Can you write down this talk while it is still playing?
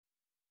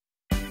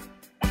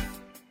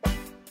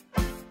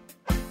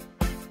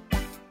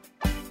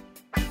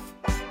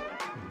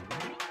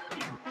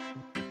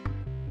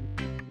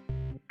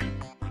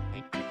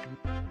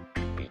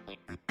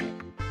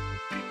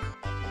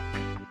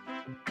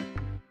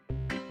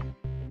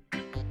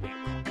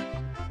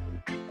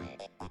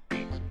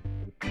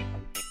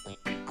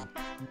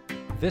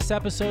This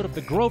episode of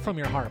the Grow From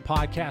Your Heart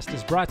podcast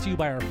is brought to you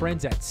by our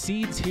friends at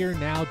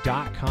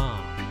SeedsHereNow.com.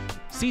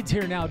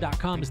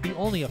 SeedsHereNow.com is the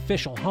only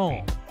official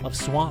home of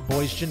Swamp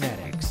Boys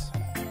Genetics.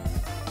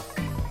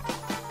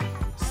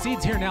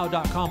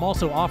 SeedsHereNow.com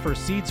also offers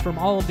seeds from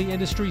all of the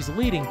industry's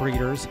leading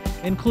breeders,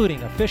 including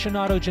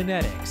Aficionado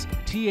Genetics,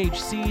 TH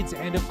Seeds,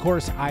 and of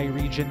course,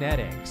 Irie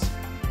Genetics.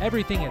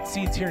 Everything at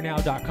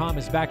SeedsHereNow.com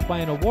is backed by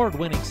an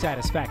award-winning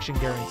satisfaction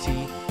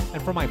guarantee,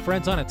 and for my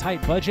friends on a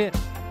tight budget,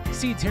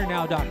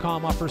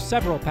 SeedsHereNow.com offers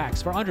several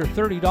packs for under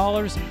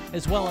 $30,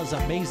 as well as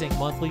amazing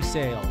monthly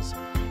sales.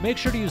 Make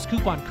sure to use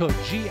coupon code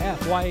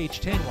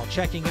GFYH10 while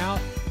checking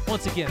out.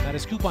 Once again, that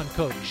is coupon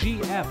code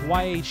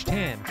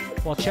GFYH10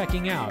 while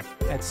checking out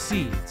at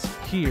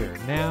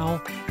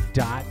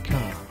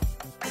SeedsHereNow.com.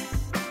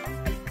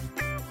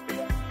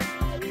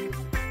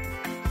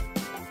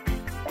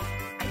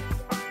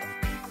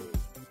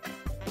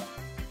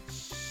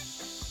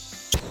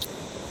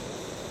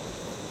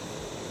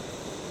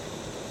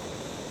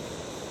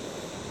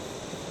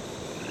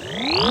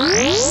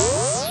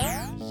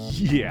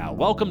 Yeah,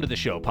 welcome to the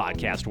show,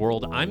 podcast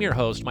world. I'm your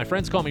host. My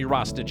friends call me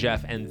Rasta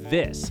Jeff, and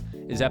this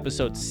is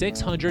episode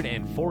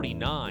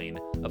 649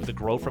 of the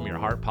Grow From Your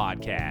Heart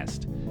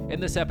podcast.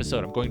 In this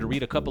episode, I'm going to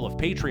read a couple of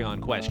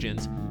Patreon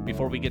questions.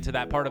 Before we get to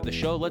that part of the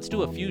show, let's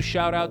do a few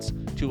shout-outs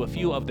to a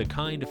few of the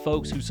kind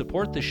folks who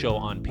support the show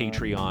on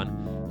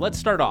Patreon. Let's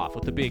start off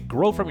with the big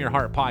Grow From Your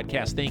Heart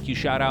podcast thank you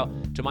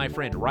shout-out to my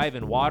friend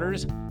Ryvan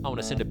Waters. I want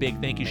to send a big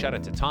thank you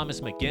shout-out to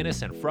Thomas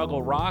McGinnis and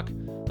Fruggle Rock.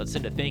 Let's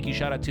send a thank you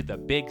shout out to the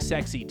Big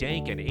Sexy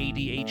Dank and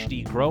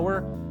ADHD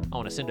Grower. I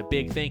want to send a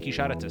big thank you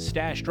shout out to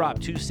Stash Drop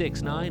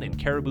 269 and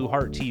Caribou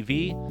Heart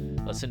TV.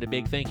 Let's send a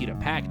big thank you to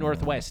Pack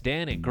Northwest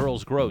Dan and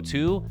Girls Grow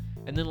 2.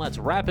 And then let's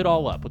wrap it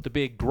all up with the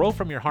big Grow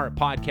From Your Heart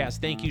podcast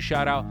thank you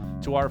shout out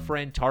to our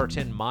friend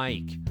Tartan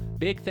Mike.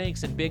 Big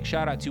thanks and big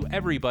shout out to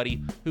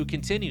everybody who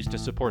continues to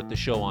support the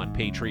show on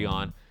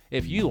Patreon.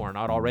 If you are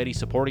not already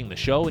supporting the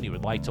show and you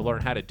would like to learn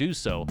how to do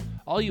so,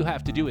 all you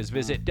have to do is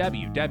visit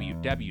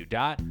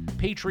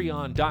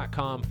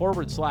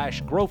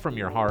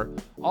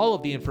www.patreon.com/growfromyourheart. All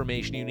of the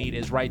information you need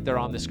is right there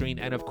on the screen.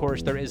 And of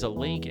course, there is a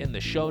link in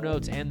the show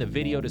notes and the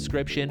video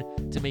description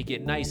to make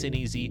it nice and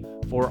easy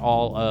for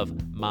all of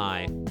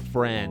my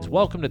friends.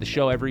 Welcome to the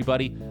show,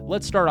 everybody.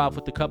 Let's start off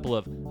with a couple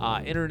of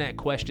internet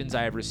questions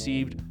I have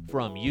received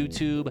from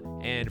YouTube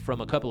and from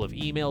a couple of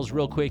emails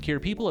real quick here.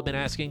 People have been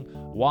asking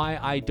why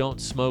I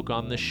don't smoke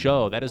on the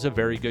show. That is a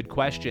very good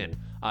question.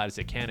 It's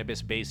a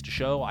cannabis-based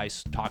show. I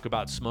talk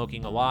about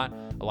smoking a lot.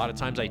 A lot of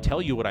times I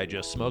tell you what I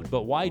just smoked,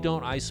 but why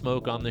don't I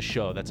smoke on the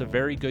show? That's a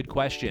very good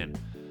question.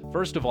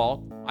 First of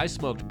all, I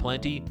smoked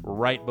plenty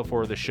right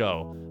before the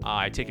show.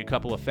 I take a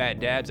couple of fat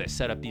dabs, I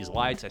set up these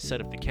lights, I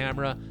set up the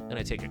camera, then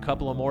I take a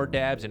couple of more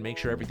dabs and make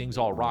sure everything's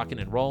all rocking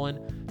and rolling,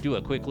 do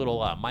a quick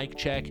little mic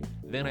check,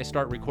 then I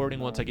start recording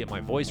once I get my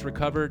voice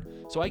recovered.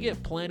 So I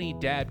get plenty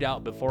dabbed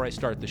out before I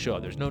start the show.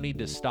 There's no need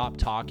to stop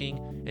talking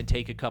and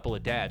take a couple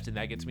of dabs, and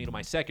that gets me to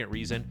my second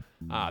reason.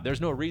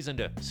 There's no reason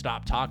to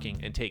stop talking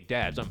and take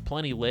dabs. I'm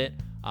plenty lit.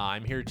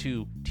 I'm here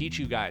to teach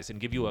you guys and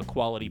give you a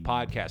quality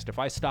podcast. If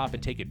I stop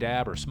and take a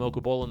dab or smoke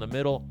a bowl in the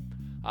middle,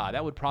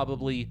 that would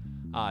probably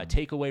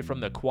take away from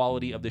the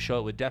quality of the show.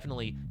 It would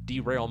definitely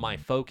derail my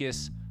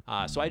focus.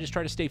 So I just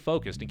try to stay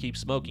focused and keep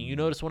smoking. You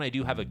notice when I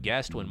do have a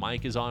guest, when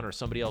Mike is on or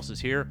somebody else is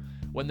here,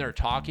 when they're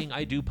talking,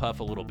 I do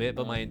puff a little bit,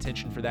 but my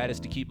intention for that is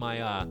to keep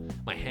my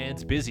my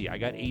hands busy. I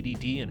got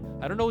ADD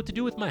and I don't know what to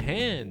do with my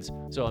hands.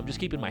 So I'm just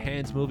keeping my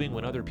hands moving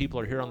when other people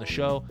are here on the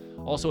show.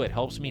 Also, it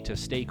helps me to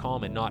stay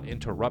calm and not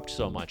interrupt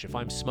so much. If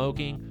I'm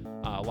smoking,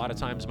 a lot of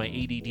times my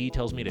ADD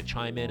tells me to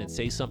chime in and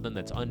say something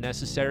that's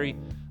unnecessary,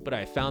 but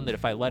I found that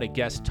if I let a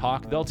guest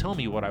talk, they'll tell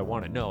me what I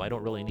want to know. I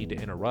don't really need to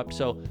interrupt,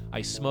 so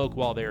I smoke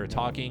while they're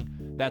talking.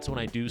 That's when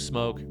I do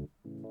smoke.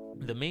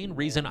 The main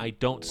reason I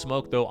don't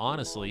smoke, though,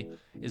 honestly,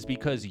 is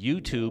because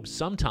YouTube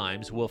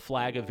sometimes will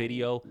flag a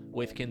video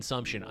with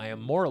consumption. I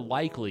am more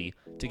likely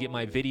to get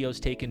my videos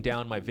taken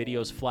down, my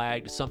videos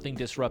flagged, something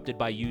disrupted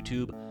by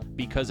YouTube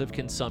because of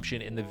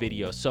consumption in the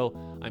video. So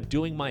I'm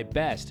doing my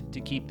best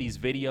to keep these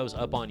videos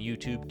up on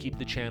YouTube, keep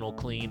the channel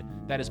clean.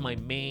 That is my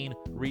main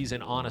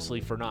reason, honestly,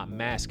 for not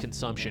mass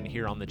consumption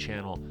here on the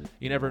channel.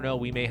 You never know,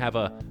 we may have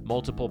a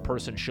multiple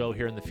person show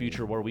here in the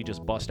future where we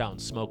just bust out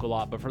and smoke a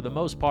lot, but for the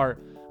most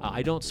part,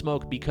 I don't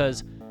smoke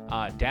because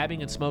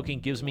dabbing and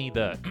smoking gives me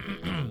the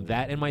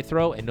that in my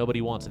throat, and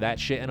nobody wants that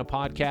shit in a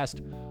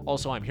podcast.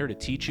 Also, I'm here to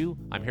teach you.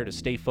 I'm here to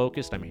stay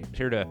focused. I'm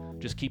here to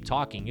just keep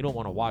talking. You don't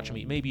want to watch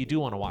me. Maybe you do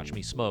want to watch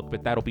me smoke,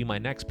 but that'll be my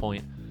next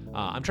point.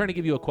 I'm trying to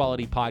give you a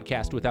quality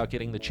podcast without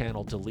getting the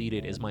channel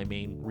deleted is my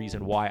main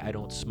reason why I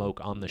don't smoke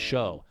on the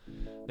show.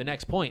 The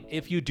next point,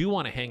 if you do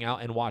want to hang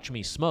out and watch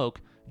me smoke,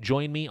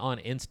 join me on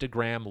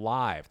Instagram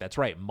Live. That's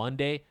right,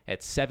 Monday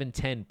at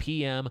 7:10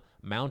 p.m.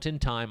 Mountain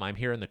Time. I'm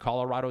here in the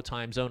Colorado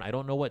time zone. I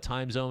don't know what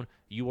time zone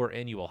you are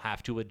in. You will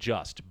have to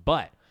adjust.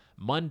 But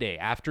Monday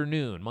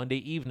afternoon, Monday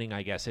evening,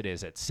 I guess it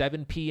is, at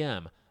 7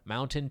 p.m.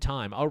 Mountain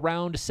Time,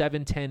 around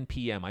 7:10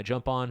 p.m. I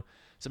jump on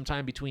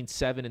sometime between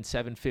 7 and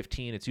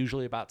 7:15. It's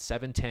usually about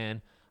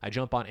 7:10. I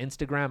jump on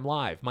Instagram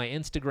Live. My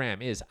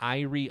Instagram is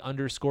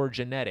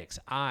Irie_genetics,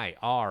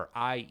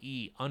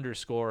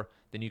 IRIE_,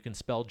 then you can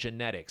spell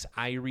genetics,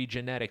 Irie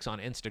Genetics on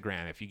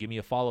Instagram. If you give me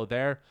a follow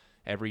there,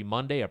 every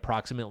Monday,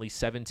 approximately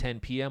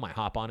 7:10 p.m., I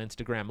hop on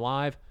Instagram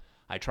Live.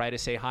 I try to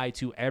say hi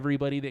to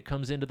everybody that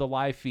comes into the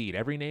live feed.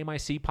 Every name I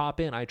see pop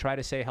in, I try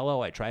to say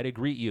hello. I try to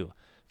greet you.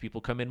 If people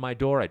come in my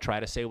door, I try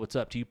to say what's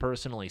up to you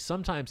personally.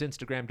 Sometimes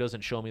Instagram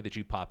doesn't show me that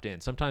you popped in.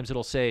 Sometimes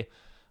it'll say,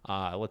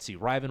 let's see,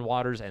 Ryven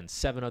Waters and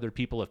 7 other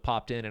people have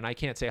popped in, and I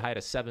can't say hi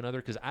to 7 other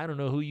because I don't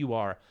know who you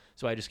are,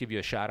 so I just give you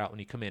a shout out when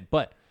you come in.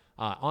 But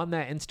on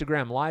that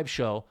Instagram live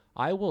show,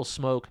 I will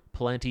smoke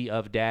plenty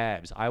of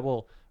dabs. I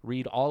will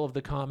read all of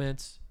the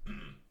comments.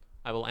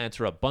 I will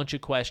answer a bunch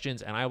of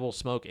questions, and I will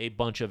smoke a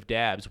bunch of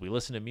dabs. We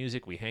listen to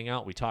music, we hang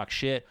out, we talk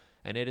shit,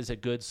 and it is a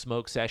good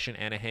smoke session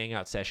and a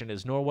hangout session. It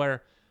is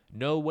nowhere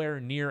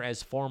near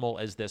as formal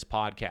as this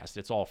podcast.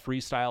 It's all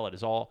freestyle. It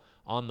is all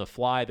on the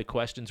fly. The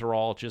questions are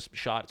all just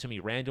shot to me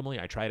randomly.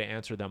 I try to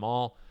answer them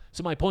all.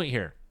 So my point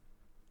here,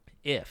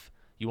 if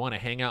you want to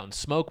hang out and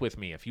smoke with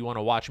me, if you want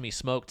to watch me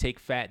smoke, take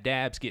fat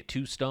dabs, get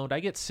too stoned, I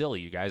get silly,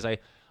 you guys. I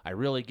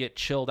really get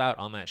chilled out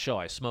on that show.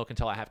 I smoke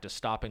until I have to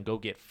stop and go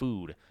get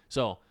food.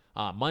 So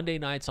Monday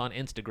nights on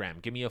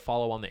Instagram. Give me a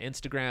follow on the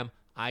Instagram,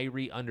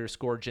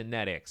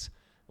 Irie_genetics.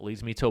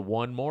 Leads me to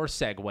one more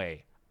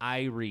segue.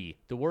 Irie.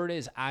 The word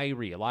is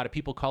Irie. A lot of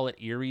people call it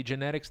Erie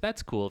Genetics.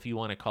 That's cool if you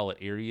want to call it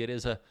Erie. It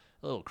is a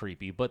little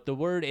creepy, but the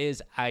word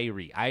is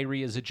Irie.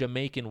 Irie is a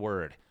Jamaican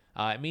word.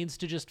 It means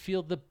to just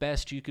feel the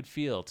best you could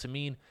feel.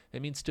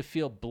 It means to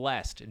feel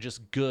blessed and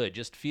just good,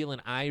 just feeling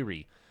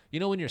Irie. You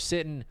know, when you're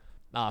sitting,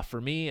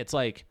 for me, it's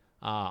like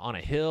on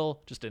a hill,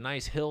 just a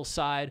nice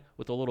hillside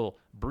with a little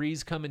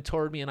breeze coming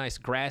toward me, a nice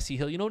grassy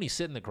hill. You know, when you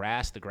sit in the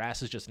grass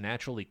is just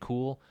naturally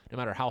cool. No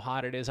matter how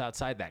hot it is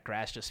outside, that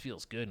grass just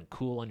feels good and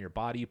cool on your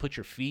body. You put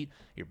your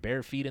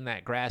bare feet in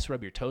that grass,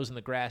 rub your toes in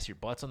the grass, your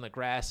butt's on the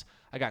grass.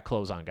 I got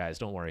clothes on, guys,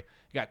 don't worry.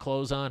 I got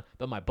clothes on,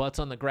 but my butt's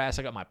on the grass.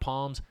 I got my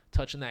palms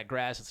touching that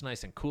grass. It's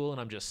nice and cool,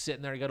 and I'm just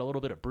sitting there. I got a little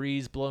bit of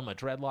breeze blowing my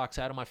dreadlocks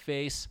out of my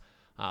face.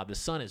 The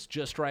sun is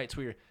just right, so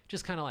you're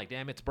just kind of like,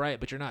 damn, it's bright,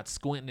 but you're not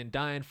squinting and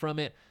dying from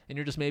it, and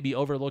you're just maybe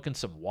overlooking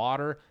some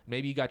water.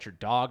 Maybe you got your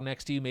dog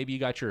next to you. Maybe you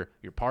got your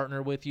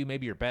partner with you.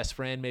 Maybe your best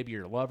friend. Maybe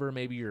your lover.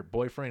 Maybe your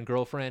boyfriend,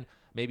 girlfriend.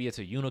 Maybe it's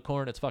a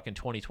unicorn. It's fucking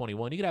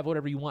 2021. You can have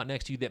whatever you want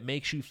next to you that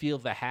makes you feel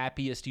the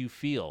happiest you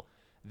feel.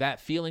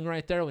 That feeling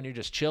right there when you're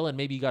just chilling.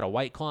 Maybe you got a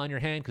White Claw in your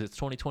hand because it's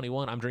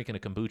 2021. I'm drinking a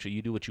kombucha.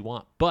 You do what you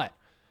want. But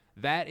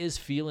that is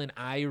feeling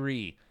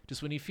Irie.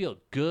 Just when you feel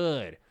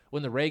good.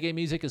 When the reggae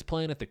music is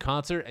playing at the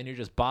concert and you're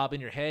just bobbing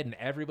your head and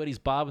everybody's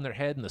bobbing their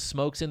head and the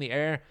smoke's in the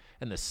air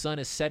and the sun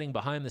is setting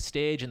behind the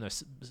stage and the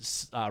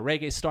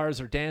reggae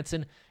stars are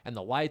dancing and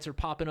the lights are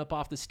popping up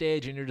off the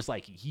stage and you're just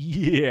like,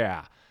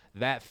 yeah,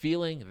 that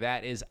feeling,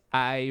 that is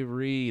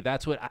Irie.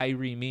 That's what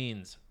Irie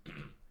means.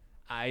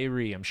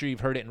 Irie. I'm sure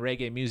you've heard it in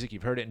reggae music.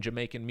 You've heard it in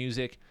Jamaican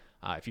music.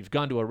 If you've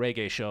gone to a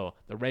reggae show,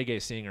 the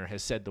reggae singer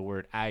has said the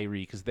word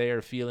Irie because they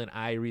are feeling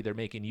Irie. They're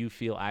making you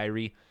feel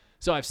Irie.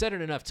 So I've said it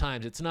enough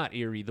times. It's not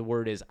Erie. The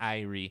word is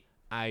Irie.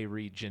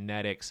 Irie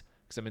Genetics,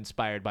 because I'm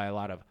inspired by a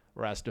lot of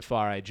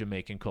Rastafari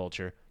Jamaican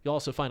culture. You'll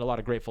also find a lot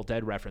of Grateful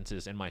Dead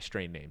references in my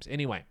strain names.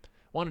 Anyway,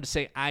 wanted to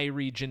say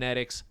Irie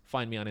Genetics.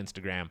 Find me on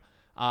Instagram.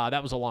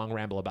 That was a long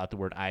ramble about the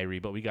word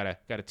Irie, but we gotta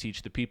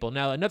teach the people.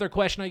 Now, another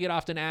question I get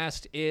often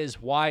asked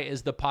is, why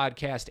is the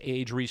podcast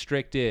age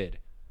restricted?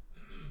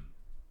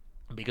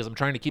 Because I'm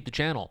trying to keep the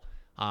channel.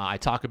 I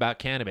talk about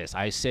cannabis.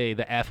 I say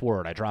the F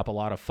word. I drop a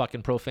lot of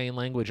fucking profane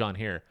language on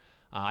here.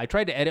 I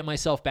tried to edit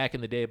myself back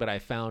in the day, but I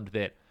found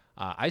that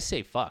I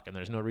say fuck, and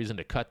there's no reason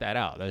to cut that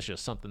out. That's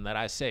just something that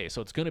I say.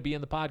 So it's going to be in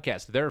the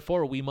podcast.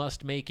 Therefore, we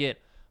must make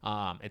it,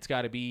 it's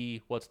got to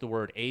be,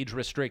 age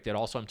restricted.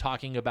 Also, I'm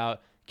talking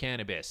about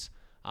cannabis.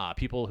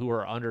 People who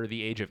are under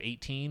the age of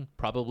 18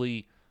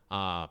 probably,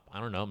 I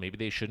don't know, maybe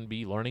they shouldn't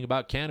be learning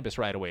about cannabis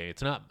right away.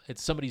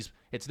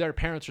 It's their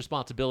parents'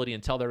 responsibility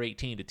until they're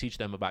 18 to teach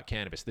them about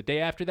cannabis. The day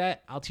after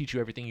that, I'll teach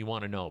you everything you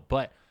want to know.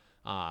 But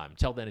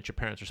until then, it's your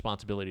parents'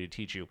 responsibility to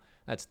teach you.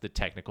 That's the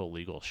technical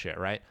legal shit,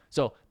 right?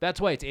 So that's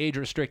why it's age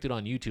restricted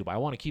on YouTube. I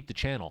want to keep the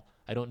channel.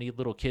 I don't need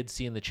little kids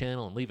seeing the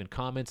channel and leaving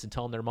comments and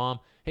telling their mom,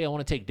 hey, I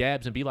want to take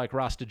dabs and be like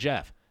Rasta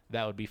Jeff.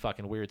 That would be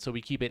fucking weird. So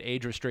we keep it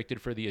age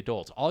restricted for the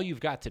adults. All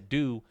you've got to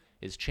do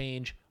is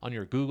change on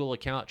your Google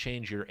account,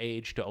 change your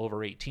age to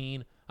over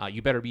 18.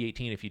 You better be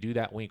 18 if you do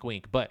that, wink,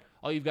 wink. But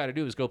all you've got to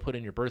do is go put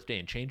in your birthday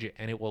and change it,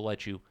 and it will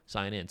let you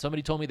sign in.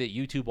 Somebody told me that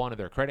YouTube wanted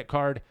their credit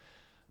card.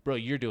 Bro,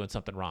 you're doing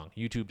something wrong.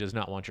 YouTube does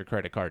not want your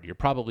credit card. You're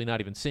probably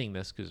not even seeing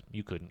this because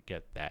you couldn't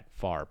get that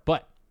far.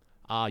 But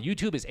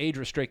YouTube is age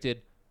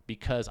restricted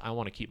because I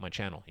want to keep my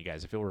channel. You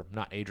guys, if it were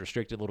not age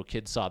restricted, little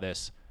kids saw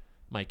this,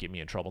 might get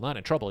me in trouble. Not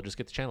in trouble, just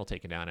get the channel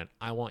taken down. And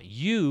I want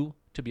you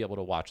to be able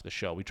to watch the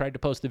show. We tried to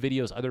post the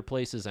videos other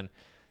places, and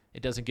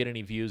it doesn't get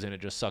any views, and it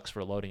just sucks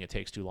for loading. It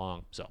takes too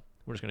long. So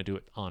we're just going to do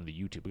it on the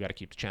YouTube. We got to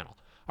keep the channel.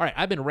 All right,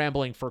 I've been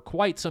rambling for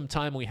quite some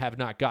time. We have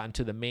not gotten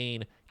to the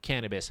main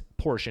cannabis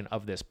portion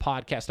of this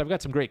podcast. I've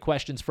got some great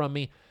questions from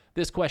me.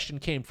 This question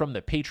came from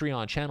the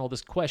Patreon channel.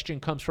 This question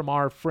comes from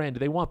our friend.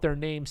 They want their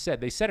name said.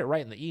 They said it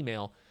right in the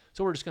email,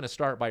 so we're just going to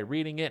start by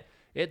reading it.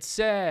 It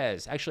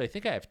says, actually, I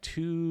think I have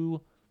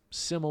two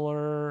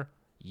similar.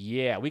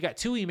 Yeah, we got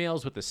two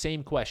emails with the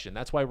same question.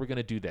 That's why we're going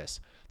to do this.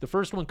 The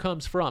first one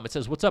comes from, it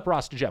says, "What's up,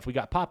 Ross and Jeff? We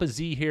got Papa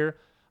Z here.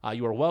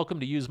 You are welcome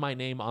to use my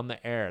name on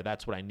the air."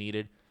 That's what I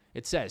needed.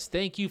 It says,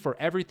 "Thank you for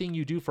everything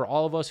you do for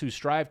all of us who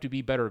strive to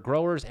be better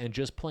growers and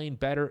just plain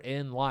better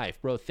in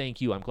life." Bro, thank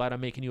you. I'm glad I'm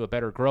making you a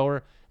better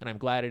grower, and I'm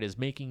glad it is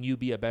making you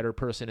be a better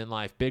person in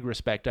life. Big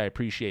respect. I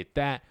appreciate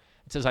that.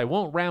 It says, "I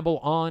won't ramble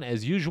on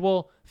as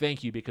usual.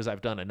 Thank you, because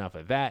I've done enough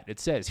of that." It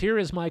says, "Here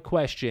is my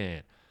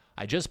question.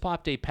 I just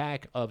popped a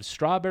pack of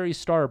strawberry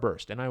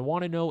Starburst, and I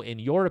want to know, in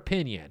your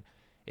opinion,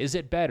 is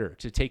it better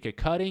to take a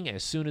cutting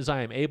as soon as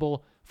I am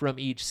able from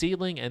each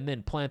seedling and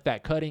then plant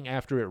that cutting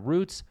after it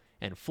roots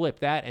and flip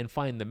that and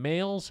find the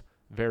males?"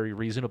 Very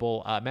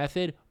reasonable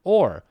method.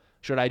 "Or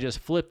should I just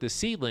flip the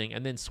seedling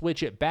and then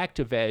switch it back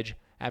to veg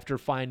after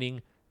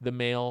finding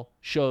them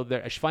show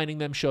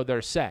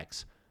their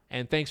sex?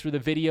 And thanks for the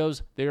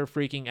videos. They're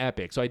freaking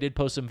epic." So I did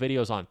post some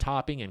videos on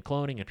topping and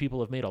cloning, and people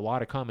have made a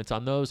lot of comments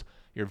on those.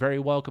 You're very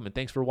welcome, and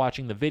thanks for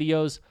watching the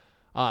videos.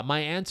 My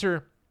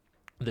answer,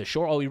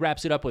 he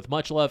wraps it up with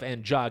 "Much love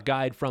and jaw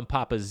guide from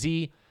Papa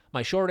Z."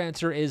 My short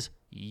answer is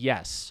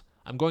yes.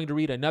 I'm going to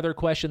read another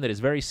question that is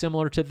very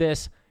similar to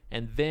this,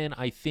 and then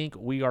I think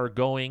we are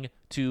going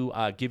to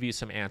give you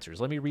some answers.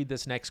 Let me read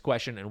this next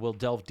question, and we'll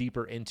delve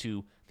deeper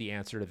into the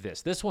answer to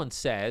this. This one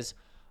says,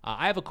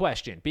 "I have a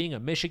question. Being a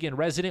Michigan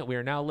resident, we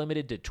are now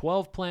limited to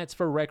 12 plants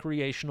for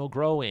recreational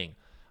growing.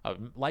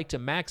 I'd like to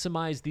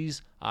maximize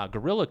these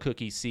Gorilla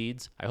Cookie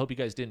seeds." I hope you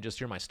guys didn't just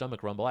hear my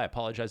stomach rumble. I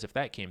apologize if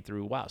that came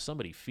through. Wow,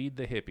 somebody feed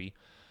the hippie.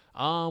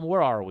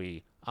 Where are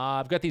we?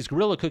 I've got these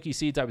Gorilla Cookie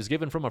seeds I was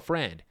given from a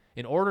friend.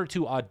 In order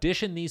to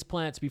audition these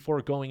plants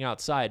before going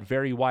outside.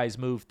 Very wise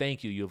move.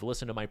 Thank you. You have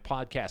listened to my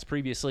podcast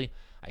previously.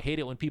 I hate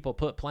it when people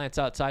put plants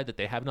outside that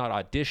they have not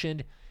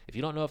auditioned. If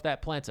you don't know if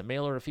that plant's a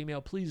male or a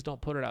female, please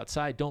don't put it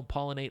outside. Don't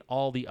pollinate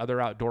all the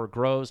other outdoor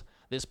grows.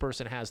 This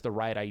person has the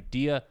right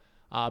idea.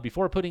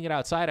 Before putting it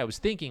outside, I was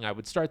thinking I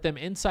would start them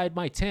inside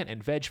my tent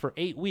and veg for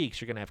 8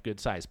 weeks. You're going to have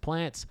good-sized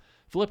plants.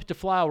 Flip it to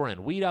flower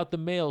and weed out the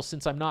males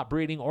since I'm not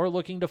breeding or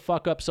looking to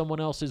fuck up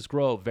someone else's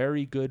grow.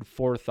 Very good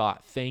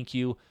forethought. Thank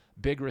you.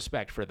 Big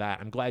respect for that.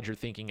 I'm glad you're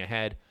thinking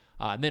ahead.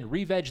 And then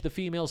re-veg the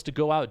females to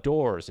go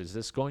outdoors. Is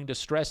this going to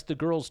stress the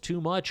girls too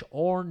much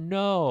or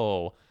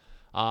no?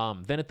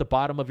 Then at the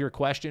bottom of your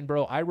question,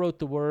 bro, I wrote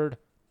the word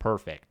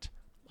perfect.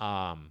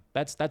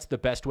 That's the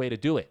best way to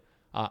do it.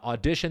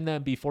 Audition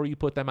them before you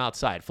put them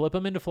outside. Flip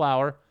them into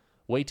flower.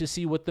 Wait to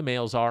see what the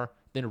males are.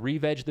 Then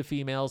re-veg the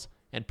females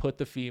and put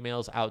the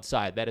females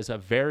outside. That is a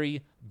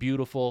very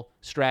beautiful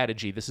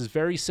strategy. This is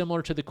very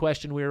similar to the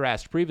question we were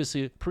asked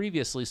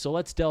previously, so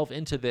let's delve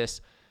into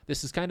this.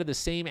 This is kind of the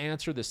same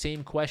answer, the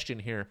same question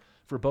here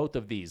for both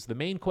of these. The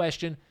main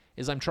question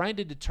is I'm trying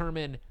to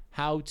determine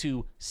how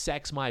to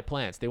sex my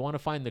plants. They want to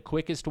find the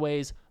quickest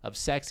ways of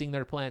sexing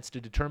their plants to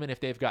determine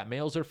if they've got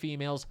males or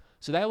females,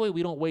 so that way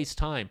we don't waste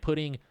time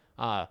putting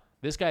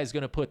this guy is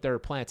going to put their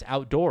plants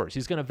outdoors.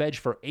 He's going to veg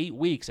for 8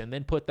 weeks and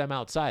then put them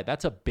outside.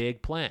 That's a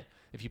big plant.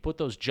 If you put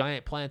those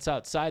giant plants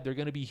outside, they're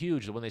going to be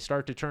huge. When they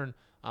start to turn,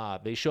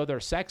 they show their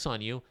sex on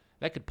you,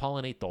 that could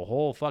pollinate the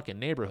whole fucking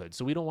neighborhood.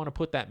 So we don't want to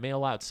put that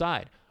male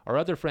outside. Our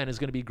other friend is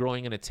going to be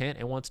growing in a tent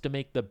and wants to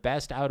make the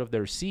best out of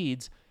their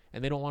seeds,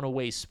 and they don't want to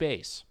waste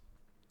space.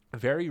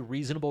 Very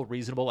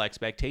reasonable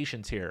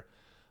expectations here.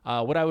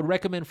 What I would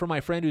recommend for my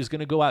friend who's going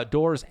to go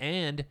outdoors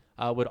and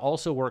would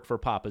also work for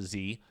Papa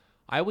Z,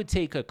 I would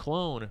take a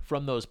clone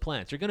from those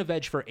plants. You're going to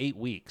veg for 8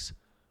 weeks.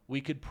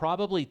 We could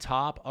probably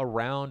top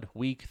around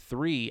week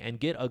 3 and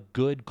get a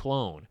good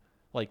clone.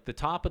 Like the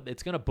top,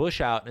 it's going to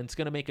bush out and it's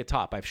going to make a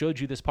top. I've showed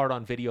you this part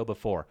on video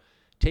before.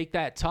 Take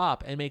that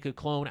top and make a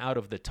clone out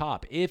of the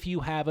top. If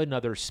you have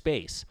another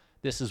space,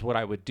 this is what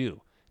I would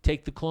do.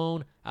 Take the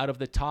clone out of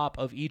the top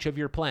of each of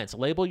your plants.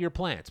 Label your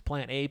plants.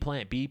 Plant A,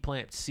 plant B,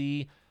 plant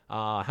C,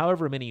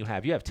 however many you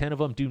have. You have 10 of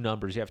them, do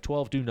numbers. You have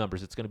 12, do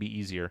numbers. It's going to be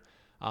easier.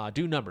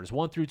 Do numbers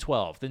 1 through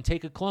 12. Then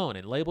take a clone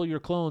and label your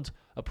clones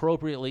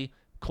appropriately.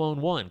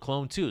 Clone 1,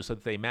 clone 2, so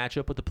that they match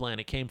up with the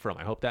plant it came from.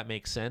 I hope that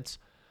makes sense.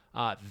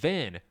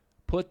 Then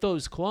put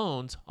those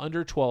clones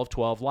under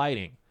 12-12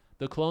 lighting.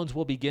 The clones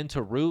will begin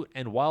to root,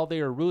 and while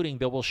they are rooting,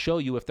 they will show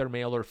you if they're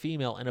male or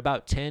female in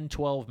about 10,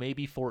 12,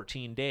 maybe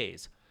 14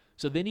 days.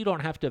 So then you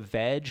don't have to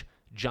veg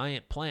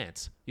giant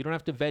plants. You don't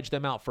have to veg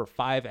them out for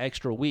 5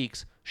 extra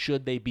weeks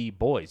should they be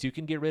boys. You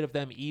can get rid of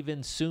them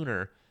even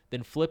sooner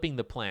than flipping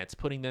the plants,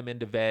 putting them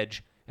into veg,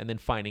 and then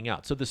finding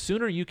out. So the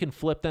sooner you can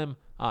flip them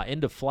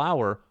into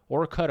flower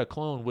or cut a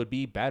clone would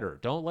be better.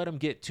 Don't let them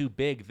get too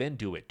big, then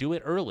do it. Do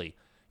it early.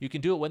 You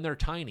can do it when they're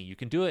tiny. You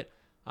can do it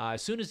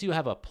as soon as you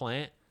have a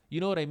plant. You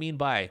know what I mean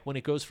by when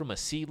it goes from a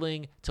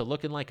seedling to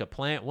looking like a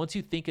plant. Once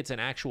you think it's an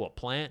actual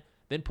plant,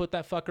 then put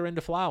that fucker into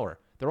flower.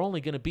 They're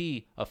only going to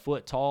be a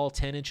foot tall,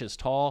 10 inches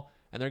tall,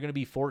 and they're going to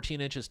be 14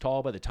 inches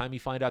tall by the time you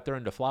find out they're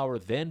into flower.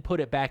 Then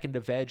put it back into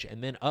veg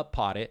and then up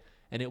pot it.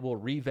 and it will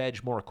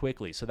re-veg more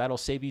quickly. So that'll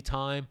save you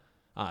time,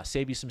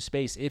 save you some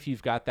space. If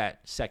you've got that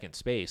second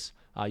space,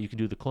 you can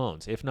do the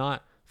clones. If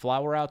not,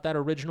 flower out that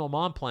original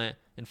mom plant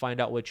and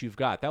find out what you've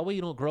got. That way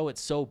you don't grow it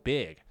so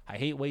big. I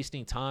hate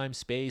wasting time,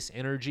 space,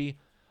 energy.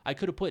 I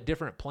could have put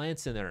different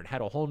plants in there and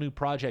had a whole new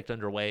project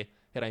underway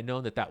had I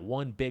known that that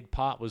one big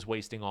pot was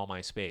wasting all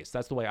my space.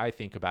 That's the way I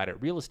think about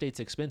it. Real estate's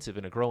expensive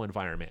in a grow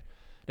environment.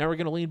 Now we're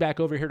going to lean back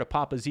over here to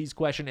Papa Z's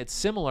question. It's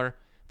similar.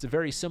 It's a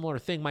very similar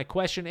thing. My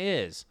question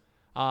is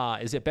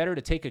it better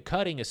to take a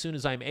cutting as soon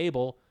as I'm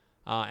able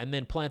and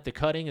then plant the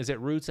cutting as it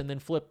roots and then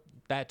flip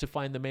that to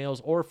find the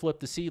males, or flip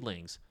the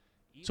seedlings?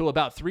 So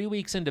about 3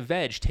 weeks into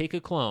veg, take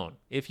a clone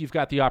if you've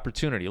got the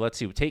opportunity. Let's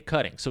see, take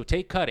cuttings. So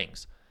take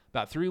cuttings.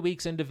 About 3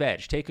 weeks into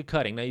veg, take a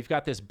cutting. Now you've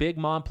got this big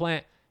mom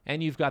plant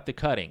and you've got the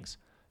cuttings.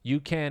 You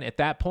can, at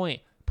that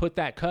point, put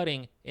that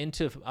cutting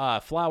into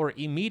flower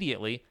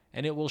immediately,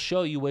 and it will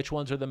show you which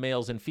ones are the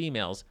males and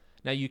females.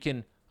 Now you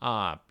can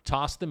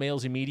toss the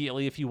males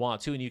immediately if you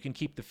want to, and you can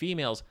keep the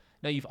females.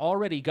 Now you've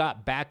already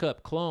got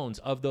backup clones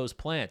of those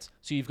plants,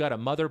 so you've got a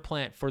mother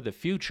plant for the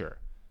future.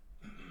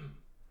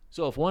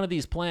 So if one of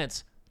these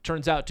plants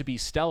turns out to be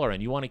stellar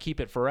and you want to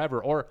keep it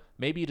forever, or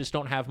maybe you just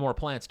don't have more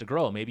plants to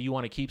grow, maybe you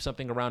want to keep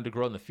something around to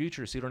grow in the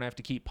future so you don't have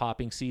to keep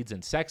popping seeds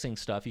and sexing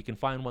stuff, you can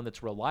find one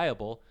that's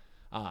reliable,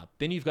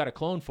 then you've got a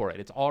clone for it.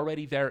 It's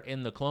already there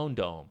in the clone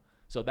dome.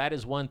 So that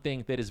is one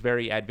thing that is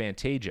very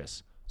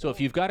advantageous. So if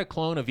you've got a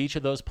clone of each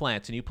of those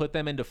plants and you put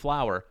them into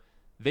flower,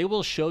 they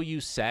will show you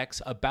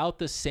sex about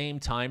the same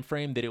time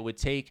frame that it would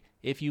take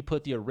if you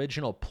put the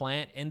original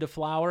plant into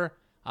flower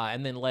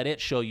and then let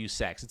it show you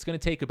sex. It's going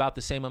to take about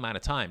the same amount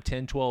of time,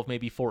 10, 12,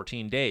 maybe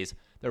 14 days.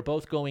 They're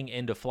both going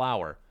into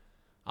flower.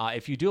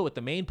 If you do it with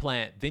the main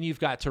plant, then you've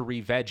got to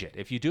re-veg it.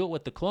 If you do it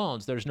with the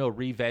clones, there's no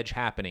re-veg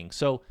happening.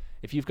 So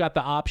if you've got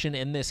the option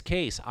in this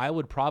case, I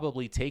would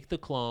probably take the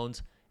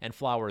clones and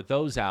flower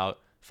those out,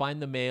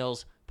 find the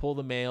males, pull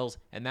the males,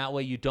 and that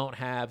way you don't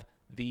have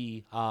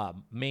the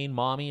main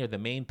mommy or the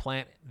main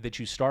plant that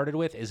you started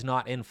with is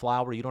not in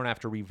flower. You don't have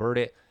to revert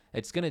it.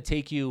 It's going to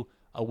take you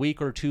a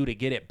week or two to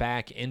get it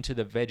back into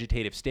the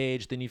vegetative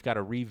stage. Then you've got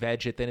to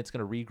re-veg it. Then it's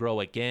going to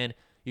regrow again.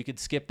 You could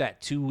skip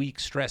that 2-week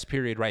stress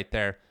period right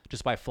there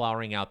just by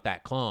flowering out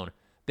that clone.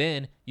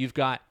 Then you've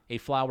got a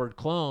flowered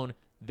clone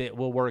that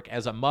will work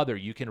as a mother.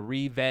 You can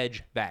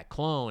re-veg that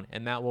clone,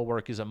 and that will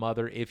work as a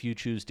mother if you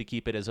choose to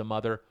keep it as a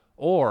mother,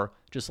 or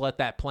just let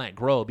that plant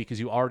grow because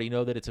you already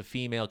know that it's a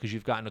female because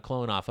you've gotten a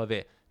clone off of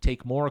it.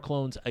 Take more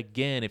clones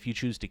again if you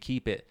choose to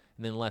keep it,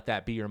 and then let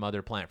that be your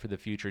mother plant for the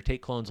future.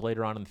 Take clones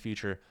later on in the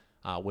future.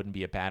 Wouldn't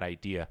be a bad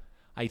idea.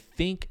 I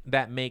think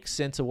that makes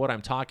sense of what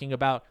I'm talking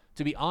about.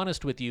 To be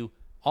honest with you,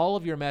 all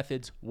of your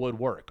methods would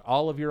work.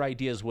 All of your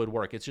ideas would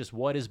work. It's just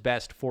what is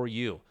best for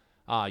you.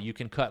 You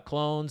can cut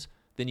clones.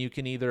 Then you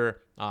can either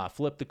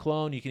flip the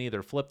clone, you can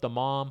either flip the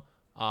mom,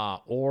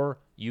 or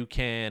you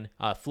can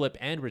flip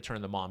and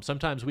return the mom.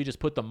 Sometimes we just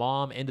put the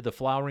mom into the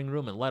flowering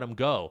room and let them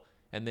go,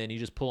 and then you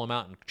just pull them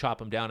out and chop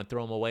them down and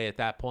throw them away at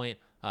that point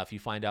if you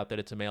find out that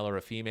it's a male or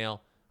a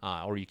female,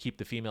 or you keep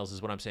the females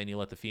is what I'm saying. You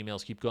let the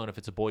females keep going. If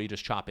it's a boy, you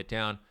just chop it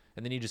down,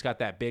 and then you just got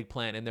that big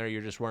plant in there.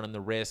 You're just running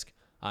the risk.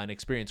 An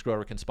experienced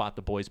grower can spot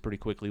the boys pretty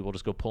quickly. We'll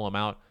just go pull them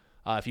out.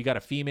 If you got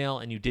a female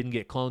and you didn't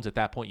get clones at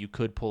that point, you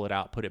could pull it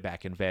out, put it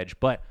back in veg,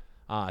 but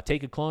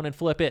take a clone and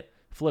flip it,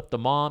 flip the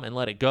mom and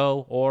let it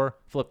go, or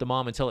flip the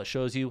mom until it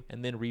shows you,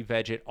 and then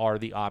re-veg it are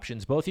the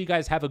options. Both of you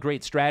guys have a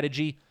great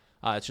strategy.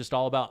 It's just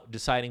all about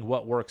deciding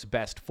what works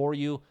best for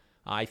you.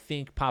 I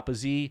think Papa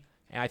Z,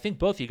 and I think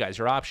both of you guys,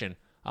 your option,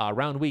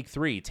 around week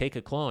 3, take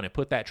a clone and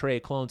put that tray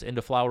of clones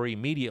into flower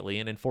immediately,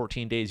 and in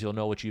 14 days you'll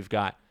know what you've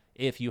got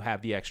if you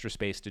have the extra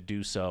space to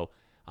do so.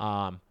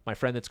 My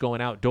friend that's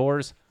going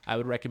outdoors, I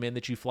would recommend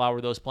that you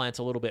flower those plants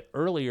a little bit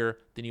earlier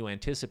than you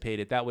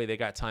anticipated. That way they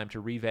got time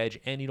to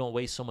re-veg, and you don't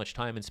waste so much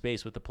time and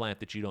space with the plant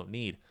that you don't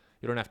need.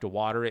 You don't have to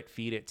water it,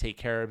 feed it, take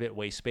care of it,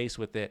 waste space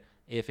with it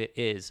if it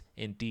is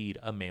indeed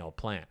a male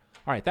plant.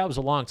 All right, that was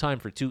a long time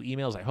for 2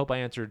 emails. I hope I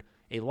answered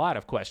a lot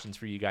of questions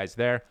for you guys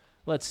there.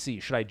 Let's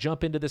see. Should I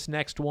jump into this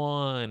next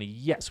one?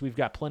 Yes, we've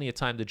got plenty of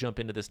time to jump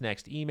into this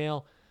next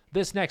email.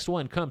 This next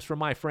one comes from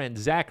my friend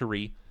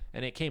Zachary,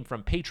 and it came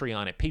from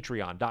Patreon at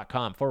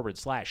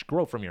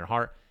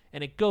patreon.com/growfromyourheart.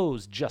 And it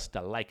goes just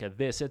like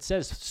this. It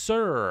says,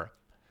 "Sir,"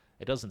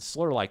 it doesn't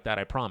slur like that,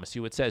 I promise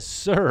you. It says,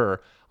 "Sir,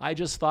 I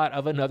just thought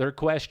of another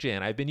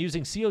question. I've been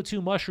using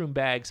CO2 mushroom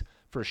bags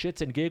for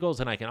shits and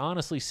giggles, and I can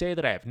honestly say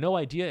that I have no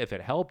idea if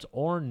it helped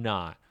or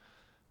not.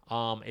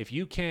 If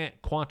you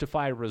can't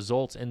quantify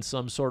results in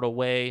some sort of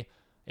way,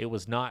 it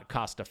was not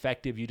cost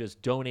effective. You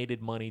just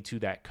donated money to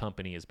that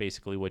company is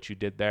basically what you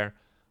did there.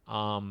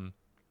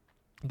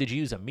 Did you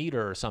use a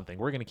meter or something?"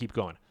 We're going to keep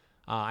going.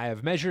 Have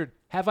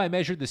I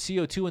measured the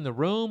CO2 in the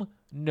room?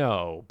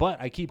 No,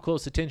 but I keep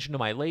close attention to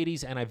my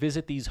ladies, and I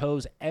visit these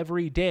hoes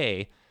every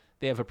day.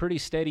 They have a pretty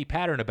steady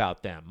pattern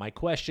about them. My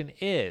question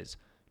is,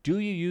 do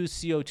you use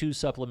CO2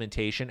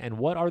 supplementation, and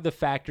what are the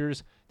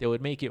factors that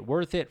would make it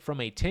worth it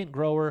from a tent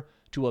grower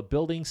to a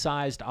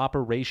building-sized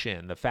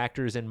operation? The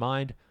factors in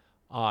mind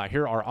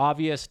Here are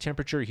obvious: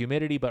 temperature,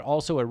 humidity, but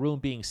also a room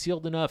being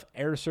sealed enough,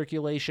 air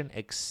circulation,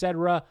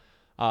 etc.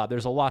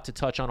 There's a lot to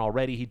touch on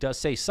already. He does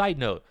say, side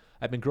note,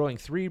 I've been growing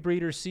 3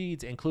 breeder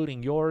seeds,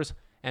 including yours,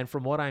 and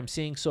from what I'm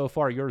seeing so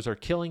far, yours are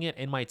killing it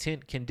in my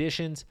tent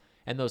conditions,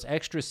 and those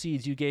extra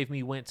seeds you gave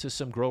me went to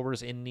some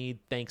growers in need.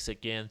 Thanks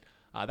again.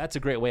 That's a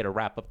great way to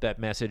wrap up that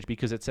message,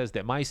 because it says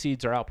that my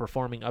seeds are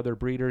outperforming other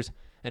breeders,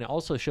 and it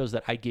also shows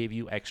that I gave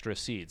you extra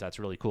seeds. That's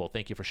really cool.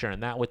 Thank you for sharing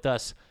that with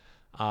us.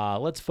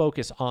 Let's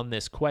focus on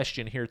this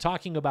question here.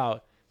 Talking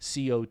about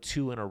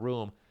CO2 in a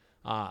room.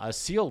 A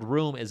sealed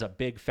room is a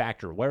big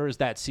factor. Where is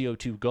that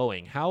CO2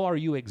 going? How are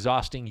you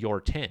exhausting your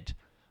tent?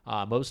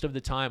 Most of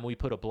the time, we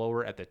put a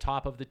blower at the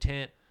top of the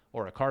tent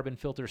or a carbon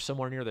filter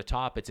somewhere near the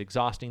top. It's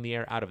exhausting the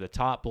air out of the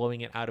top,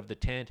 blowing it out of the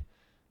tent.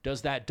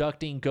 Does that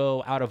ducting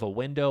go out of a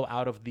window,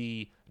 out of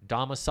the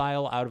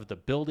domicile, out of the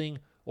building,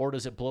 or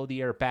does it blow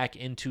the air back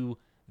into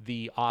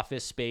the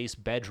office space,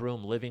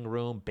 bedroom, living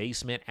room,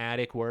 basement,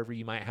 attic, wherever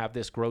you might have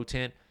this grow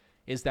tent?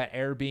 Is that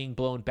air being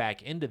blown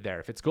back into there?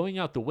 If it's going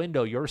out the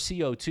window, your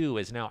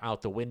CO2 is now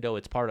out the window.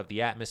 It's part of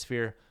the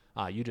atmosphere.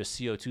 You just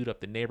CO2'd up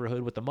the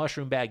neighborhood. With the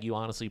mushroom bag, you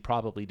honestly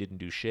probably didn't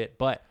do shit,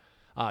 but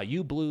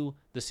you blew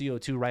the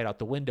CO2 right out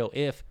the window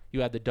if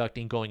you had the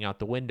ducting going out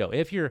the window.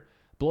 If you're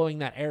blowing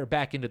that air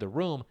back into the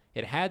room,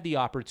 it had the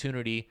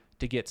opportunity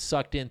to get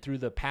sucked in through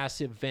the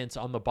passive vents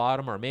on the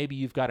bottom, or maybe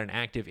you've got an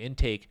active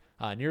intake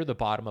near the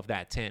bottom of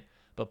that tent,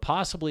 but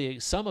possibly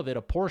some of it,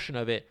 a portion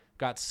of it,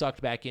 got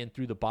sucked back in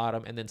through the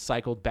bottom and then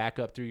cycled back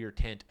up through your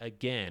tent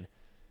again.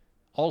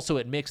 Also,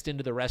 it mixed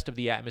into the rest of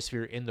the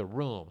atmosphere in the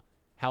room.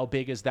 How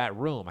big is that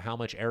room? How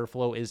much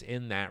airflow is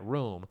in that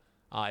room?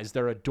 Is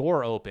there a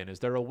door open? Is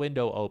there a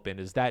window open?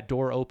 Is that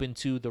door open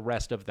to the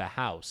rest of the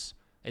house?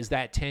 Is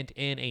that tent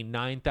in a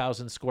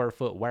 9,000 square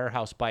foot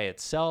warehouse by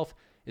itself?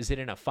 Is it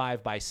in a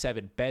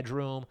 5x7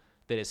 bedroom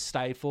that is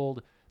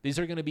stifled? These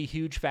are going to be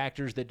huge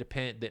factors that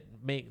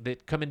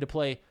come into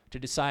play to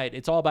decide.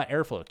 It's all about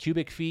airflow,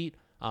 cubic feet,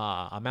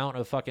 amount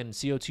of fucking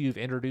CO2 you've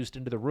introduced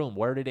into the room.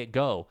 Where did it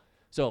go?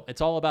 So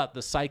it's all about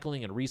the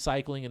cycling and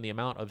recycling and the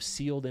amount of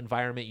sealed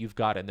environment you've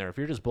got in there. If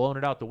you're just blowing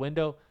it out the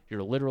window,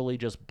 you're literally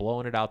just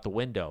blowing it out the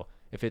window.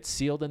 If it's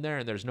sealed in there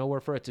and there's nowhere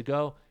for it to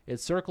go,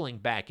 it's circling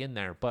back in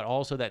there. But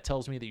also that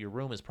tells me that your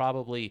room is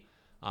probably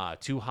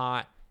too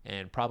hot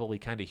and probably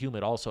kind of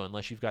humid also,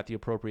 unless you've got the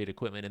appropriate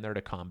equipment in there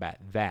to combat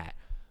that.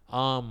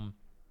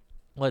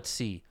 Let's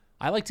see.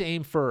 I like to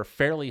aim for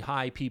fairly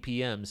high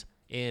ppms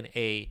in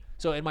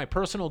my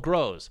personal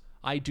grows.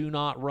 I do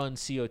not run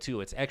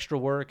CO2. It's extra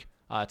work.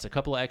 It's a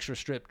couple of extra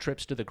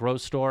trips to the grow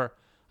store.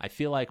 I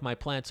feel like the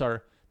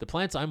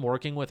plants I'm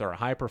working with are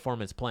high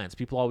performance plants.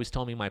 People always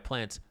tell me my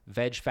plants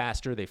veg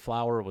faster. They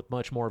flower with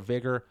much more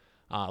vigor.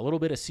 A little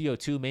bit of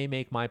CO2 may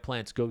make my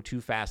plants go too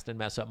fast and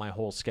mess up my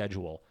whole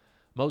schedule.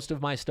 Most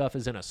of my stuff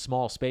is in a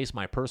small space.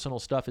 My personal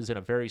stuff is in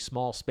a very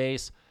small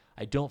space.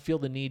 I don't feel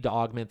the need to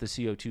augment the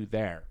CO2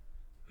 there.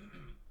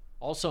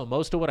 Also,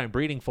 most of what I'm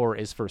breeding for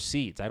is for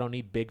seeds. I don't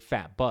need big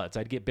fat buds.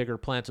 I'd get bigger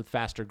plants with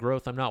faster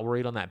growth. I'm not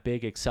worried on that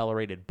big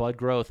accelerated bud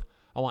growth.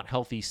 I want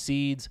healthy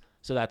seeds,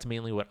 so that's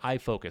mainly what I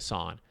focus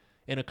on.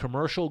 In a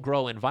commercial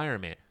grow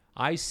environment,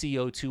 I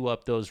CO2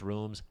 up those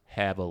rooms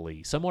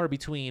heavily, somewhere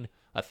between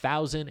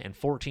 1,000 and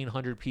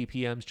 1,400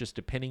 ppms, just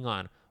depending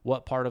on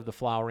what part of the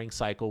flowering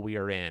cycle we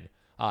are in.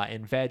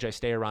 In veg, I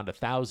stay around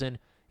 1,000.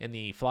 In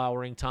the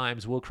flowering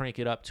times, we'll crank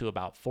it up to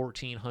about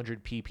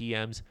 1,400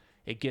 ppms.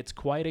 It gets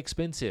quite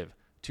expensive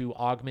to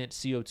augment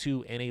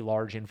CO2 in a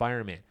large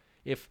environment.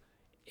 If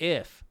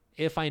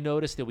I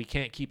notice that we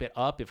can't keep it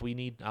up, if we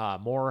need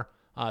more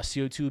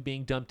CO2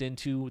 being dumped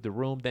into the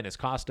room than is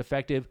cost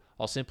effective,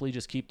 I'll simply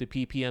just keep the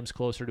ppms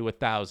closer to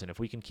 1,000. If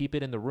we can keep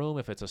it in the room,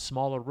 if it's a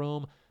smaller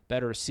room,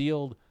 better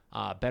sealed,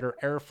 better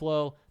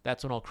airflow,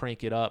 that's when I'll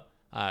crank it up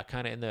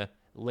kind of in the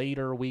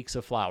later weeks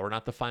of flower.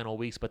 Not the final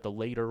weeks, but the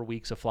later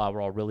weeks of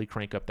flower, I'll really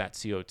crank up that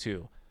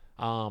CO2.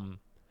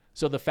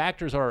 So the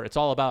factors are, it's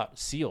all about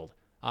sealed.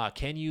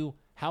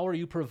 How are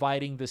you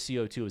providing the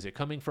CO2? Is it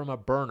coming from a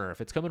burner? If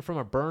it's coming from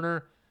a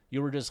burner,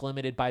 you were just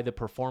limited by the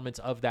performance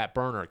of that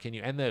burner.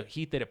 And the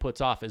heat that it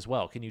puts off as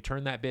well. Can you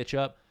turn that bitch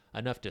up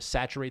enough to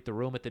saturate the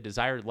room at the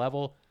desired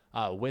level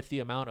with the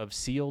amount of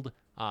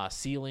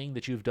sealing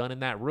that you've done in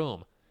that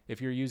room?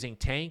 If you're using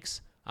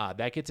tanks,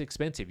 that gets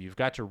expensive. You've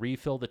got to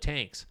refill the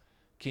tanks.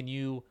 Can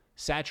you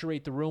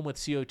saturate the room with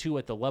CO2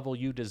 at the level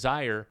you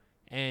desire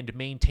and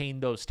maintain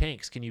those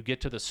tanks? Can you get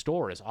to the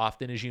store as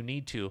often as you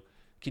need to?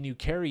 Can you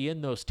carry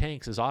in those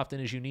tanks as often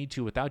as you need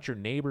to without your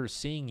neighbors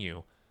seeing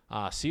you?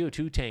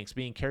 CO2 tanks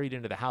being carried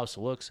into the house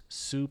looks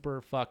super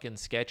fucking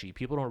sketchy.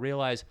 People don't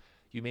realize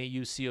you may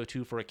use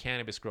CO2 for a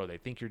cannabis grow. They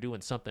think you're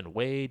doing something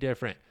way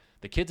different.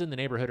 The kids in the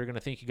neighborhood are going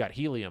to think you got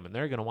helium, and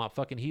they're going to want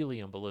fucking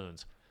helium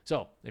balloons.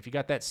 So if you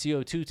got that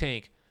CO2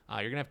 tank,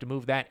 you're going to have to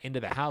move that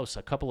into the house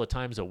a couple of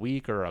times a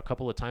week or a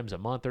couple of times a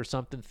month or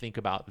something. Think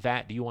about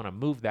that. Do you want to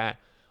move that?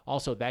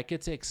 Also, that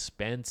gets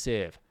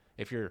expensive.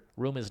 If your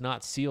room is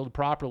not sealed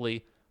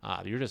properly,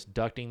 you're just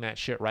ducting that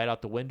shit right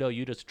out the window.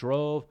 You just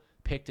drove,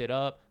 picked it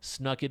up,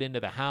 snuck it into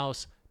the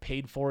house,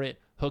 paid for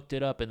it, hooked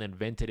it up, and then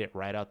vented it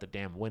right out the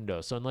damn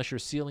window. So unless you're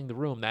sealing the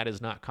room, that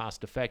is not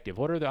cost effective.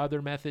 What are the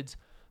other methods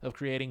of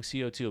creating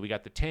CO2? We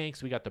got the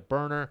tanks, we got the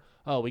burner.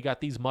 Oh, we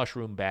got these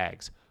mushroom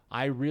bags.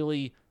 I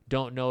really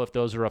don't know if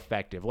those are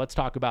effective. Let's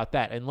talk about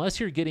that. Unless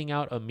you're getting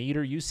out a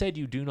meter, you said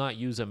you do not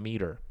use a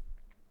meter.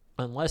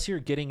 Unless you're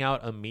getting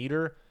out a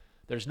meter,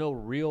 there's no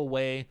real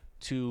way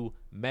to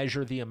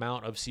measure the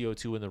amount of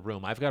CO2 in the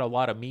room. I've got a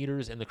lot of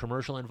meters in the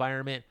commercial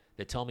environment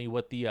that tell me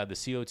what the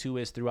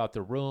CO2 is throughout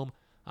the room.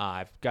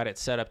 I've got it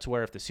set up to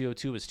where if the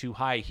CO2 is too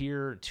high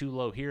here, too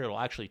low here, it'll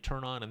actually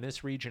turn on in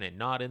this region and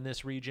not in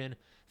this region.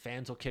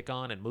 Fans will kick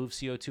on and move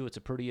CO2. It's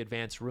a pretty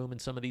advanced room in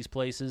some of these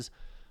places.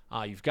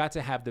 You've got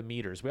to have the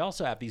meters. We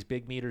also have these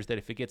big meters that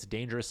if it gets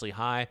dangerously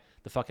high,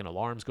 the fucking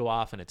alarms go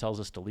off and it tells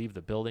us to leave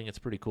the building. It's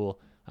pretty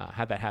cool.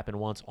 Had that happen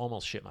once.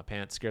 Almost shit my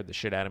pants. Scared the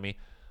shit out of me.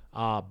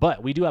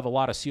 But we do have a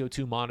lot of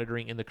CO2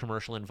 monitoring in the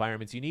commercial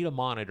environments. You need a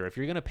monitor. If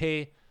you're going to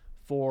pay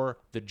for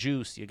the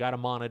juice, you got to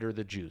monitor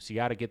the juice. You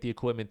got to get the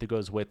equipment that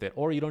goes with it.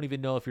 Or you don't even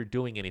know if you're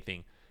doing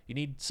anything. You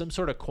need some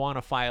sort of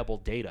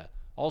quantifiable data.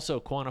 Also,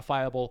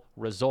 quantifiable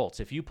results.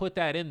 If you put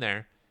that in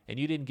there, and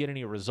you didn't get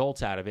any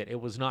results out of it, it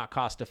was not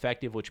cost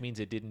effective, which means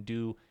it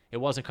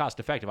wasn't cost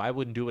effective. I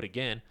wouldn't do it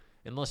again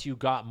unless you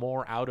got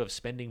more out of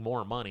spending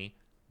more money.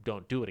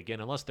 Don't do it again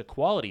unless the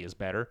quality is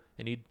better.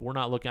 And I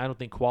don't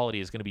think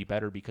quality is going to be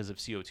better because of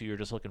CO2. You're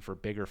just looking for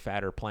bigger,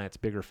 fatter plants,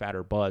 bigger,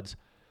 fatter buds.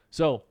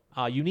 So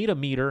you need a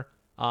meter.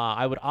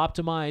 I would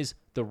optimize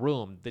the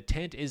room. The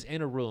tent is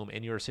in a room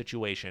in your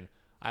situation.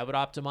 I would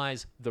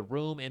optimize the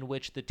room in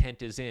which the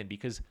tent is in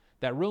because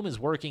that room is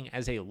working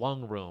as a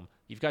lung room.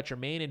 You've got your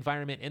main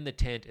environment in the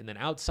tent, and then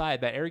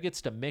outside, that air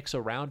gets to mix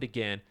around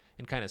again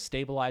and kind of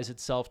stabilize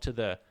itself to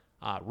the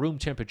room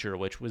temperature,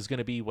 which was going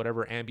to be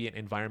whatever ambient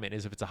environment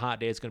is. If it's a hot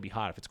day, it's going to be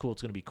hot. If it's cool,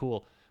 it's going to be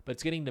cool. But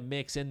it's getting to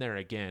mix in there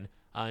again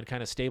and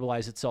kind of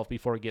stabilize itself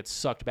before it gets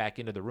sucked back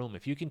into the room.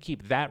 If you can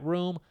keep that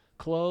room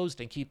closed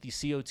and keep the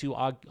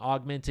CO2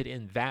 augmented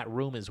in that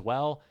room as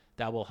well,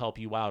 that will help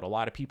you out. A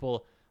lot of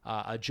people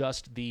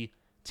adjust the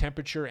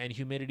temperature and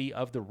humidity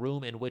of the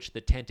room in which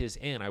the tent is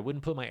in. I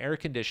wouldn't put my air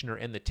conditioner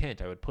in the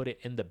tent. I would put it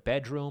in the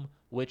bedroom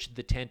which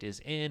the tent is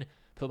in,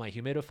 put my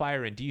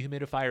humidifier and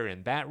dehumidifier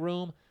in that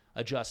room,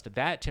 adjust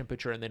that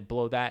temperature, and then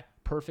blow that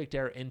perfect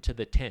air into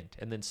the tent,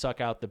 and then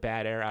suck out the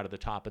bad air out of the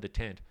top of the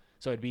tent.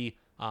 So it'd be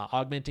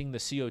augmenting the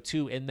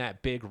CO2 in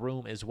that big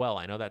room as well.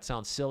 I know that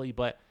sounds silly,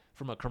 but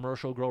from a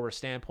commercial grower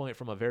standpoint,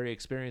 from a very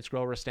experienced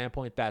grower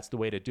standpoint, that's the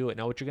way to do it.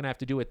 Now, what you're going to have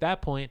to do at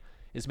that point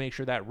is make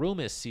sure that room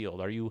is sealed.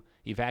 Are you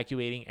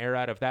evacuating air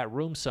out of that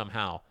room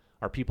somehow?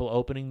 Are people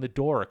opening the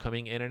door,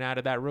 coming in and out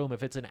of that room?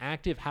 If it's an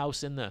active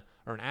house an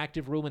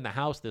active room in the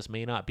house, this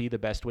may not be the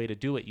best way to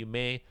do it. You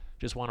may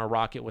just want to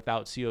rock it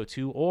without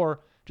CO2,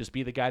 or just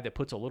be the guy that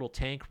puts a little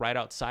tank right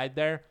outside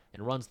there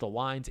and runs the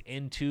lines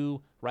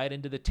right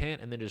into the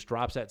tent and then just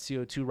drops that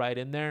CO2 right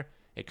in there.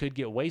 It could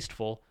get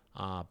wasteful,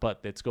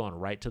 but it's going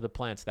right to the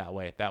plants that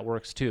way. That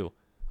works too.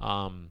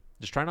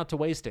 Just try not to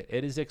waste it.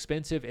 It is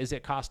expensive. Is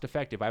it cost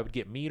effective? I would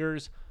get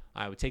meters.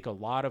 I would take a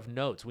lot of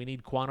notes. We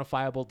need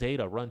quantifiable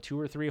data. Run 2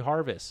 or 3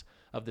 harvests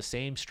of the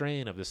same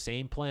strain, of the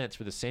same plants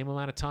for the same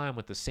amount of time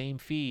with the same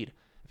feed.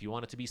 If you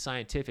want it to be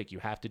scientific, you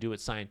have to do it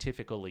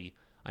scientifically.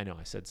 I know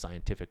I said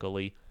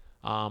scientifically.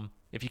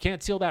 If you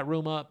can't seal that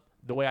room up,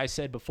 the way I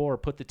said before,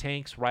 put the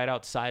tanks right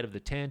outside of the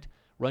tent,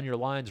 run your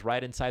lines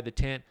right inside the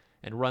tent,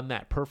 and run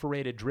that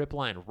perforated drip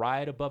line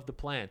right above the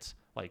plants,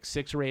 like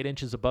 6 or 8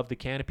 inches above the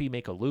canopy.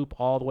 Make a loop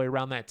all the way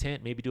around that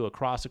tent. Maybe do a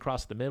cross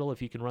across the middle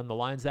if you can run the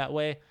lines that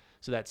way.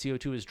 So that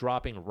CO2 is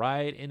dropping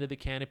right into the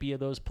canopy of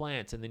those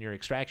plants, and then your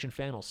extraction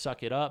fan will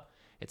suck it up.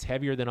 It's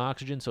heavier than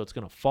oxygen, so it's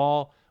going to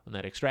fall. When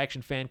that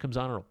extraction fan comes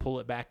on, it'll pull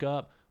it back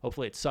up.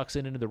 Hopefully it sucks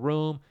it into the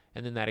room,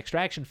 and then that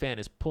extraction fan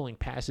is pulling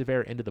passive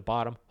air into the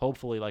bottom.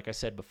 Hopefully, like I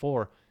said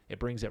before, it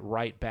brings it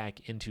right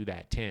back into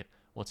that tent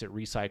once it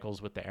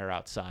recycles with the air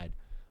outside.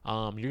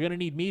 You're going to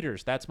need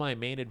meters. That's my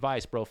main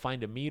advice, bro.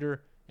 Find a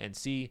meter and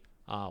see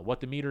what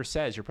the meter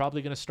says. You're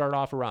probably going to start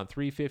off around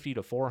 350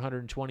 to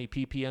 420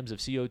 ppms of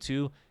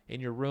CO2 in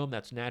your room.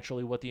 That's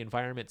naturally what the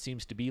environment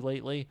seems to be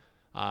lately.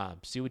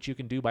 See what you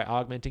can do by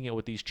augmenting it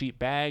with these cheap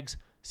bags.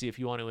 See if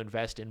you want to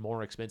invest in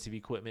more expensive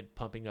equipment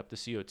pumping up the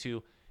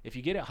CO2. If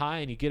you get it high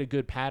and you get a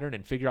good pattern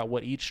and figure out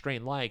what each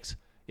strain likes,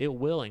 it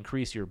will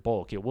increase your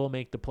bulk. It will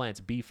make the plants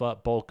beef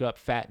up, bulk up,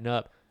 fatten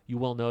up. You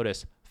will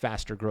notice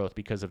faster growth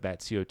because of that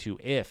CO2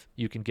 if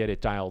you can get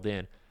it dialed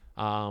in.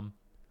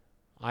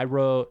 I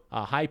wrote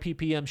high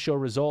ppm show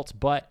results,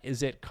 but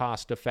is it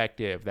cost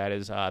effective? That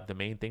is the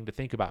main thing to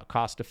think about.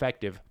 Cost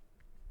effective.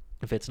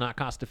 If it's not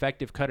cost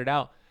effective, cut it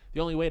out.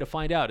 The only way to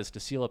find out is to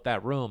seal up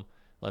that room,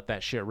 let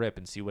that shit rip,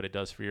 and see what it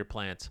does for your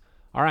plants.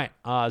 All right,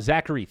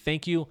 Zachary,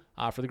 thank you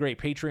for the great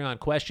Patreon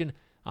question.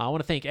 I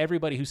want to thank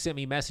everybody who sent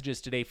me messages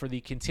today for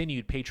the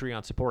continued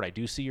Patreon support. I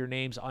do see your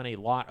names on a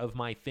lot of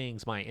my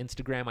things. My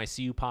Instagram, I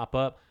see you pop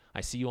up.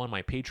 I see you on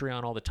my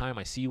Patreon all the time.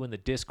 I see you in the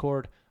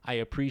Discord. I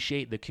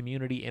appreciate the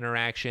community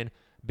interaction.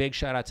 Big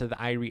shout out to the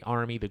Irie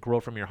Army, the Grow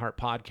From Your Heart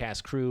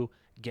podcast crew,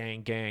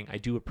 gang. I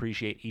do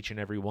appreciate each and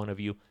every one of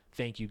you.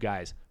 Thank you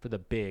guys for the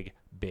big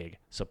big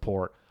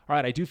support. All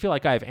right, I do feel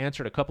like I've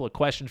answered a couple of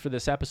questions for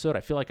this episode.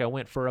 I feel like I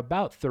went for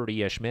about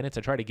 30-ish minutes.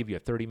 I try to give you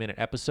a 30-minute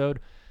episode.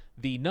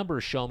 The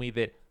numbers show me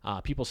that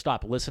people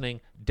stop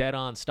listening, dead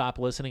on stop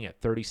listening at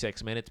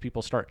 36 minutes.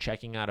 People start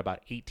checking out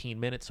about 18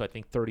 minutes, so I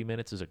think 30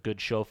 minutes is a good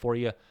show for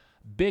you.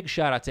 Big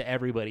shout out to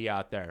everybody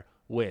out there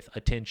with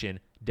attention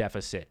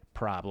deficit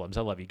problems.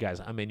 I love you guys.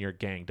 I'm in your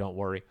gang. Don't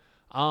worry.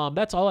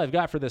 That's all I've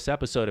got for this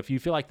episode. If you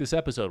feel like this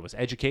episode was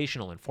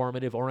educational,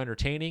 informative, or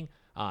entertaining,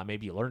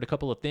 maybe you learned a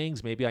couple of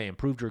things, maybe I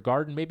improved your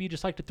garden, maybe you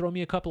just like to throw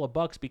me a couple of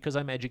bucks because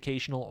I'm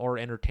educational or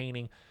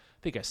entertaining.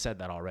 I think I said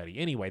that already.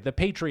 Anyway, the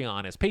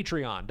Patreon is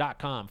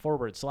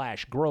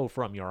patreon.com/grow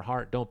from your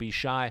heart. Don't be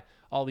shy.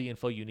 All the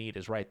info you need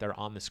is right there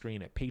on the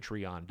screen at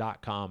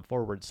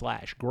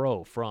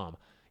patreon.com/grow from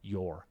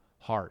your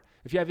heart.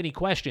 If you have any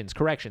questions,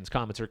 corrections,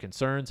 comments, or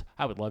concerns,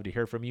 I would love to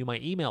hear from you. My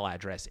email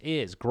address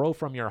is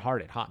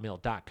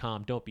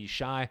growfromyourheart@hotmail.com. Don't be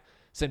shy.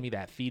 Send me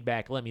that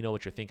feedback. Let me know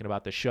what you're thinking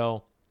about the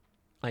show.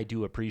 I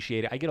do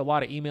appreciate it. I get a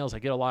lot of emails. I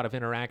get a lot of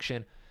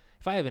interaction.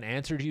 If I haven't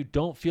answered you,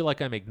 don't feel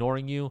like I'm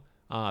ignoring you.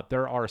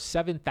 There are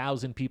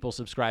 7,000 people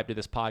subscribed to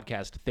this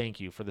podcast. Thank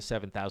you for the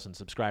 7,000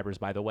 subscribers,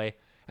 by the way.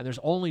 And there's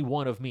only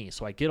one of me,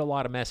 so I get a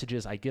lot of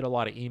messages. I get a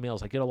lot of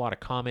emails. I get a lot of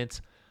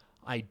comments.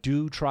 I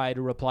do try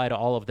to reply to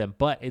all of them,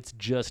 but it's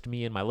just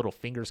me and my little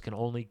fingers can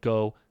only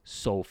go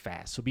so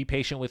fast. So be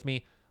patient with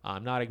me.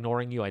 I'm not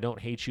ignoring you. I don't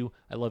hate you.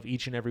 I love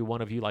each and every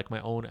one of you like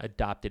my own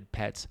adopted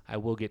pets. I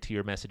will get to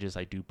your messages,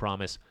 I do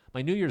promise.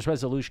 My New Year's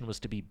resolution was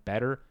to be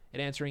better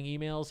at answering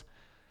emails.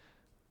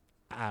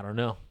 I don't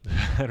know.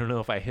 I don't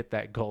know if I hit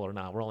that goal or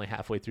not. We're only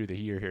halfway through the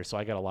year here, so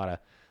I got a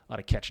lot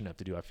of catching up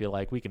to do. I feel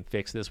like we can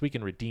fix this. We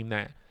can redeem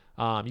that.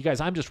 You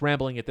guys, I'm just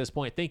rambling at this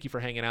point. Thank you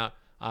for hanging out.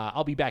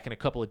 I'll be back in a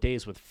couple of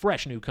days with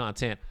fresh new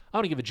content. I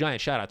want to give a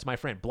giant shout out to my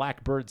friend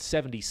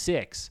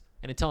Blackbird76.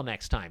 And until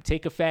next time,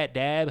 take a fat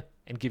dab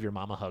and give your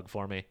mom a hug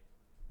for me.